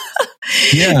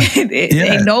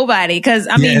 Ain't nobody. Cause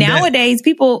I mean, nowadays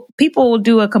people will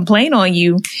do a complaint on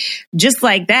you just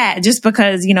like that, just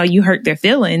because, you know, you hurt their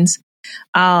feelings.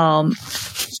 And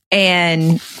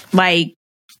like,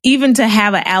 even to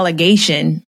have an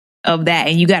allegation of that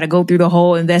and you got to go through the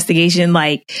whole investigation,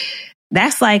 like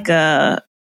that's like a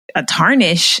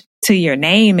tarnish to your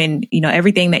name and, you know,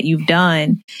 everything that you've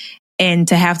done. And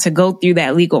to have to go through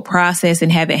that legal process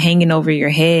and have it hanging over your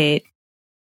head,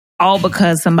 all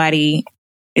because somebody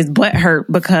is butthurt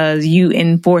because you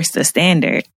enforced the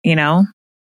standard, you know?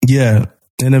 Yeah.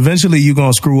 And eventually you're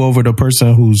going to screw over the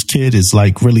person whose kid is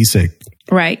like really sick.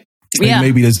 Right. And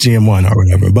maybe that's GM1 or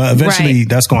whatever. But eventually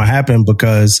that's going to happen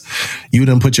because you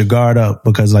didn't put your guard up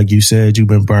because like you said, you've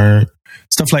been burned.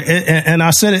 Stuff like and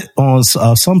I said it on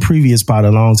some previous pod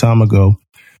a long time ago,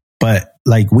 but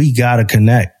like we got to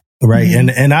connect. Right. Mm-hmm.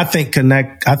 And I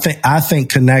think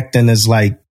connecting is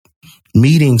like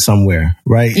meeting somewhere.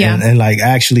 Right. Yeah. And like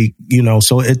actually, you know,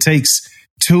 so it takes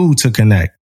two to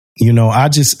connect. You know, I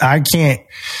can't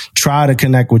try to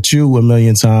connect with you a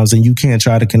million times and you can't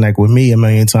try to connect with me a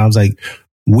million times. Like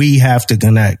we have to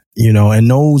connect, you know, and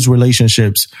those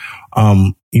relationships,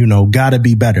 you know, gotta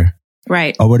be better.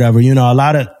 Right. Or whatever. I talk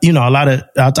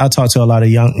to a lot of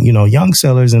young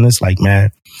sellers and it's like,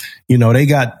 man, you know, they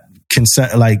got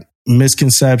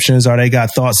misconceptions or they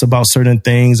got thoughts about certain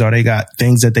things or they got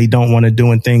things that they don't want to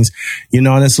do and things, you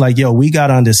know, and it's like, yo, we got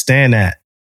to understand that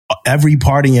every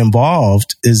party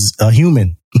involved is a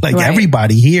human. Like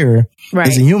everybody here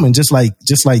is a human, just like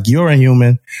you're a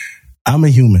human. I'm a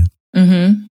human,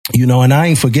 you know, and I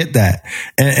ain't forget that.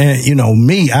 And you know,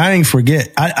 me, I ain't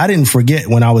forget. I didn't forget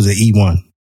when I was an E1,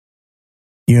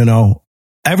 you know,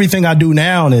 everything I do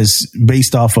now is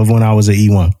based off of when I was an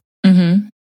E1.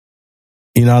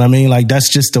 You know what I mean? Like, that's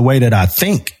just the way that I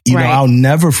think. You know, I'll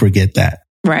never forget that.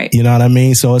 Right. You know what I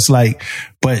mean? So it's like,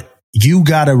 but you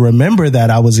got to remember that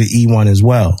I was an E1 as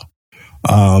well.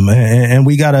 And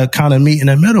we got to kind of meet in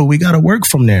the middle. We got to work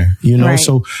from there, you know? Right.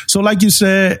 So like you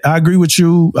said, I agree with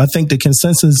you. I think the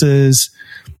consensus is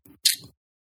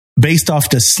based off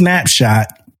the snapshot,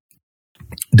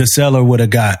 DeSella would have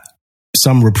got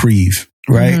some reprieve,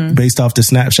 right? Mm-hmm. Based off the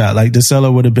snapshot, like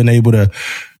DeSella would have been able to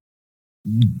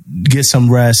get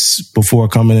some rest before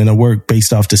coming into work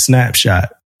based off the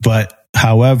snapshot. But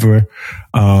however,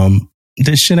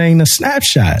 this shit ain't a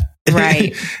snapshot.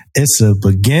 Right. It's a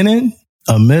beginning,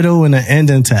 a middle, and an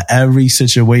ending to every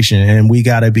situation. And we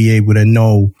got to be able to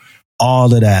know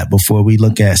all of that before we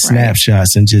look at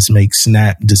snapshots and just make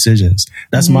snap decisions.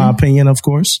 That's my opinion, of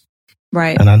course.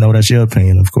 Right. And I know that's your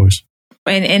opinion, of course.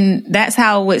 And that's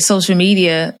how with social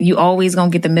media, you always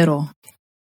going to get the middle.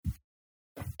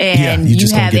 And you you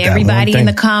just have gonna get that everybody one in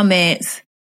the thing. comments,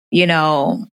 you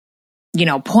know,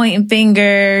 pointing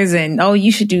fingers and, oh,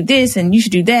 you should do this and you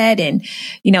should do that. And,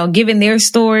 you know, giving their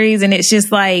stories. And it's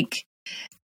just like,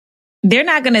 they're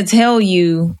not going to tell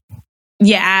you,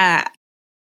 yeah,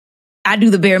 I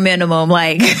do the bare minimum.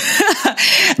 Like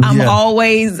I'm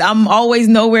always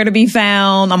nowhere to be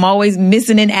found. I'm always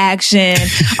missing in action.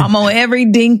 I'm on every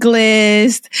dink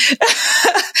list.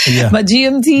 But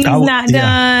GMT's not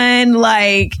done.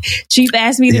 Like Chief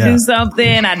asked me to do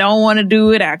something. I don't want to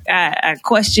do it. I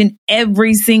question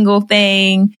every single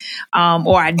thing.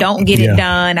 Or I don't get it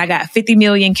done. I got 50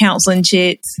 million counseling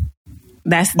chits.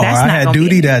 That's not I had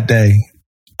duty that day.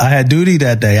 I had duty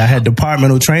that day. I had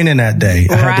departmental training that day.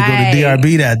 I had to go to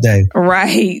DRB that day.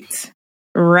 Right.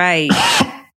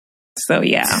 So,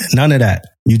 yeah. None of that.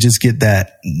 You just get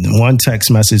that one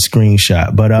text message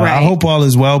screenshot. But I hope all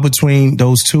is well between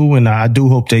those two. And I do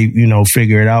hope they, you know,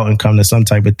 figure it out and come to some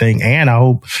type of thing. And I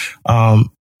hope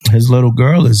his little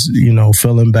girl is, you know,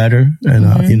 feeling better.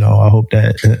 And, you know, I hope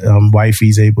that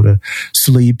wifey's able to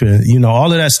sleep and, you know,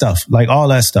 all of that stuff. Like all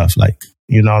that stuff. Like,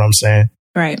 you know what I'm saying?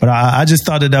 Right. But I just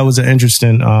thought that was an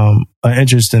interesting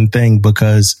thing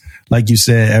because, like you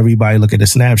said, everybody look at the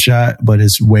snapshot, but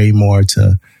it's way more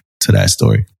to that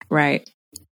story. Right.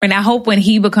 And I hope when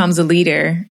he becomes a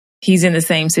leader, he's in the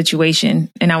same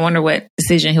situation. And I wonder what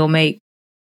decision he'll make.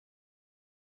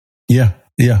 Yeah.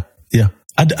 Damn,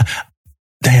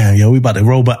 yo, we about to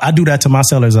roll. But I do that to my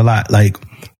sellers a lot. Like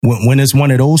when it's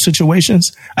one of those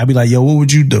situations, I'd be like, yo, what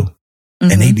would you do?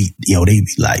 And they be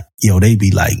like,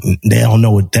 they don't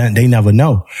know what they never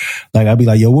know. Like, I'd be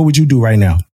like, yo, what would you do right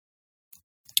now?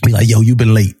 Be like, yo, you've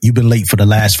been late. You've been late for the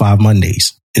last 5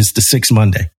 Mondays. It's the 6th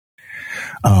Monday.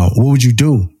 What would you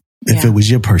do if it was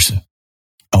your person?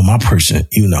 Oh, my person,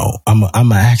 you know, I'm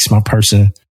gonna ask my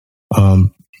person,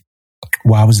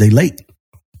 why was they late?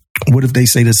 What if they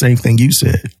say the same thing you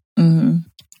said?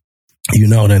 You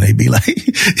know, then they be like,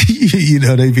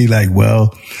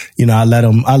 well, you know, I let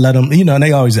them, you know, and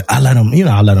they always, I let them, you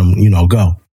know,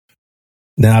 go.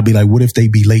 Then I'll be like, what if they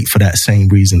be late for that same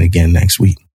reason again next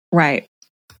week? Right.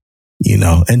 You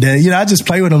know, and then, you know, I just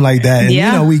play with them like that. And, you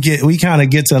know, we kind of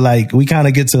get to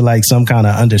some kind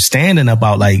of understanding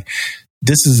about like,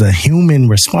 this is a human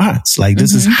response. Like,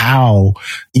 this is how,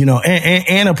 you know,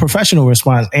 and a professional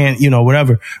response and, you know,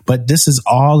 whatever. But this is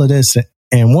all of this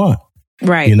in one.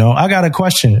 Right. You know, I got a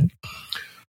question.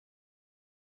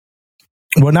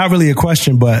 Well, not really a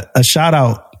question, but a shout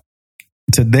out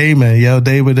to Damon. Yo,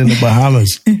 David in the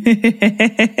Bahamas.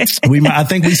 I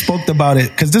think we spoke about it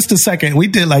because this is the second. We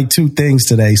did like 2 things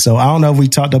today. So I don't know if we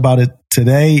talked about it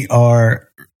today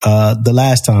or the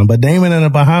last time. But Damon in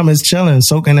the Bahamas chilling,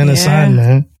 soaking in the sun,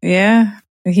 man. Yeah.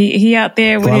 He out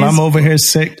there with I'm over here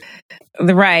sick.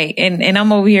 Right. And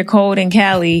I'm over here cold in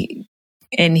Cali.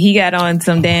 And he got on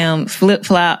some damn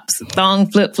thong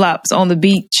flip-flops on the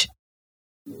beach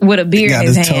with a beer in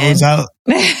his hand. Toes out.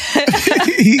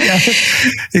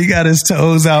 he got his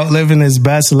toes out living his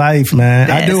best life,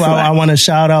 man. I want to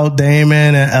shout out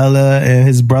Damon and Ella and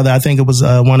his brother. I think it was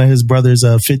one of his brother's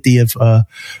 50th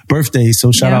birthday.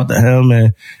 So shout out to him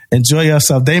and enjoy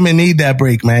yourself. Damon need that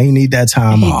break, man. He need that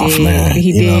time off, man.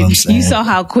 He did. You saw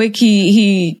how quick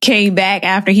he came back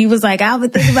after he was like, I've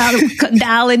been thinking about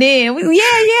dialing in.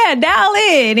 Yeah, dial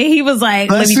in. And he was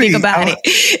like, let me think about it.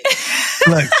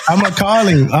 Look, I'm going to call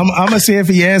him. I'm going to see if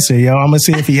he answer, yo. I'm going to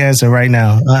see if he answer right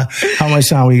now. How much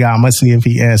time we got? I'm going to see if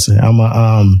he answer. I'm going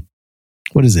to,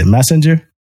 what is it, Messenger?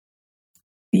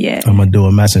 Yeah. I'm going to do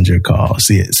a Messenger call.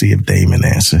 See if Damon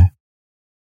answer.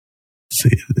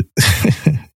 See if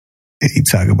he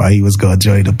talk about he was going to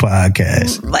join the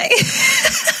podcast. Like,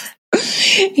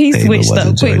 he switched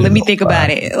up quick. Let me think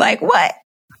about it. Like, what?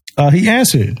 He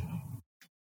answered.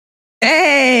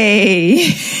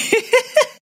 Hey.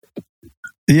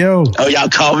 Yo. Oh, y'all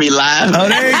call me live? Oh,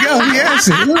 there you go. Yes.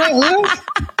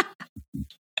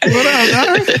 What up,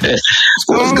 man?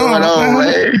 What's going on,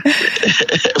 man?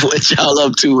 What y'all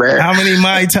up to, man? How many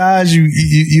Mai Tais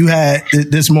you had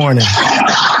this morning?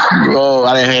 Bro,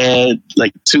 I done had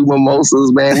like 2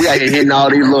 mimosas, man. We out here hitting all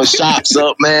these little shops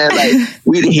up, man. Like,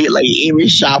 we done hit like every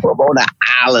shop up on the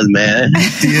island, man.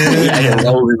 Yeah. We out here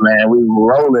rolling, man. We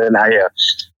rolling out here.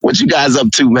 What you guys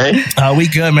up to, man? We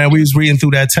good, man. We was reading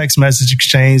through that text message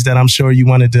exchange that I'm sure you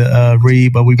wanted to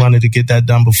read, but we wanted to get that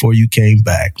done before you came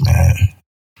back, man.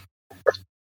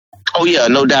 Oh yeah,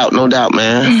 no doubt,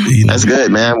 man. You know, that's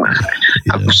good, man.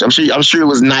 Yeah. I'm sure it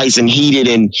was nice and heated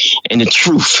and the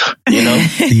truth, you know.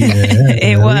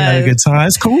 It was. We had a good time.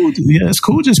 It's cool. Yeah, it's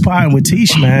cool just partying with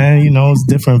Tish, man. You know, it's a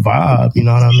different vibe. You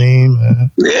know what I mean,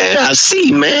 man? Yeah, I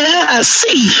see, man. I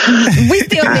see. We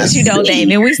still miss you, though,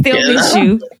 Damon. We still miss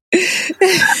you.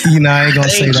 You know, I ain't gonna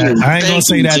say that. I ain't gonna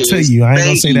say that to you. I ain't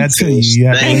gonna say that to you. You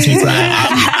have to listen to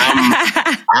that.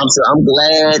 I'm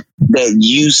glad that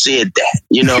you said that,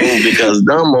 you know, because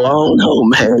Dumbo, I don't know,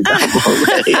 man.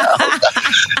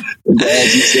 I'm glad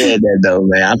you said that, though,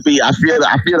 man. I feel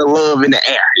the love in the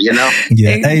air, you know.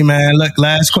 Yeah. Hey, man. Look,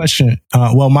 last question.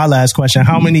 My last question.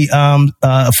 How many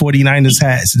 49ers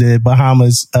hats did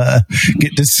Bahamas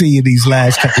get to see in these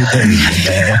last couple of days,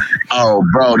 man? Oh,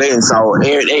 bro, they didn't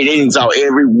saw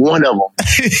every one of them.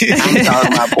 I'm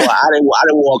talking about, boy. I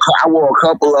wore a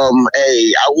couple of them.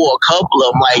 Hey, I wore a couple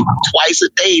of them like twice a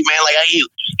day, man. Like I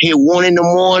hit one in the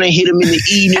morning, hit them in the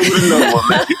evening with another one,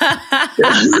 man.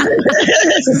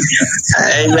 I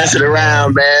ain't messing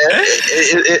around, man.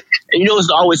 You know, it's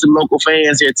always some local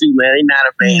fans here too, man. They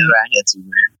Niner fans around here too,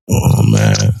 man. Oh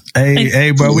man,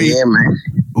 hey, bro,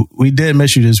 we did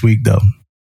miss you this week, though.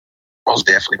 Most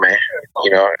definitely, man.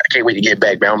 You know, I can't wait to get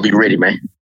back, man. I'm gonna be ready, man.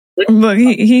 Look,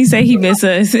 he said he miss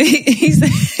us. He said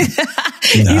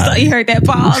he heard that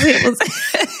pause. It was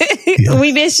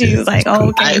we miss you. He was like, oh,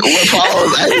 okay. What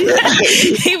pause?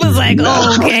 He was like,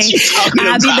 oh, okay.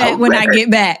 I'll be back when I get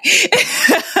back. He's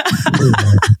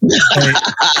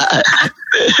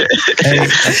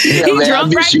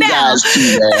drunk right now.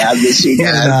 I miss you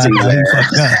guys too, man.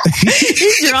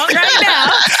 He's drunk right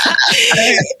now.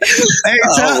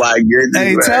 Oh my goodness.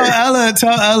 Hey,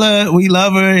 tell Ella we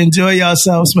love her. Enjoy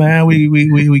yourselves, man.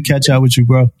 We catch up with you,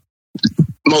 bro.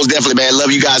 Most definitely, man.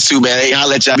 Love you guys too, man. Hey, I'll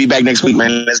let y'all be back next week,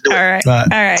 man. Let's do it. All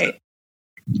right.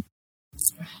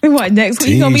 What, next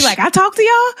week? You gonna be like, I talked to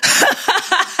y'all?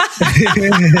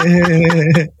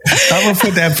 I'm gonna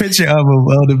put that picture of him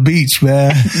on the beach,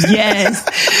 man. Yes.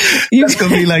 That's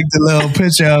gonna be like the little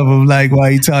picture of him, like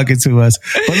while he talking to us.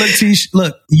 But look, Tish,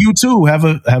 you too. Have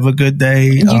a good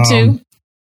day. You too.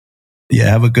 Yeah,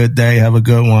 have a good day. Have a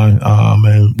good one.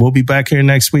 And we'll be back here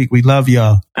next week. We love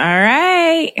y'all. All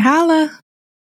right. Holla.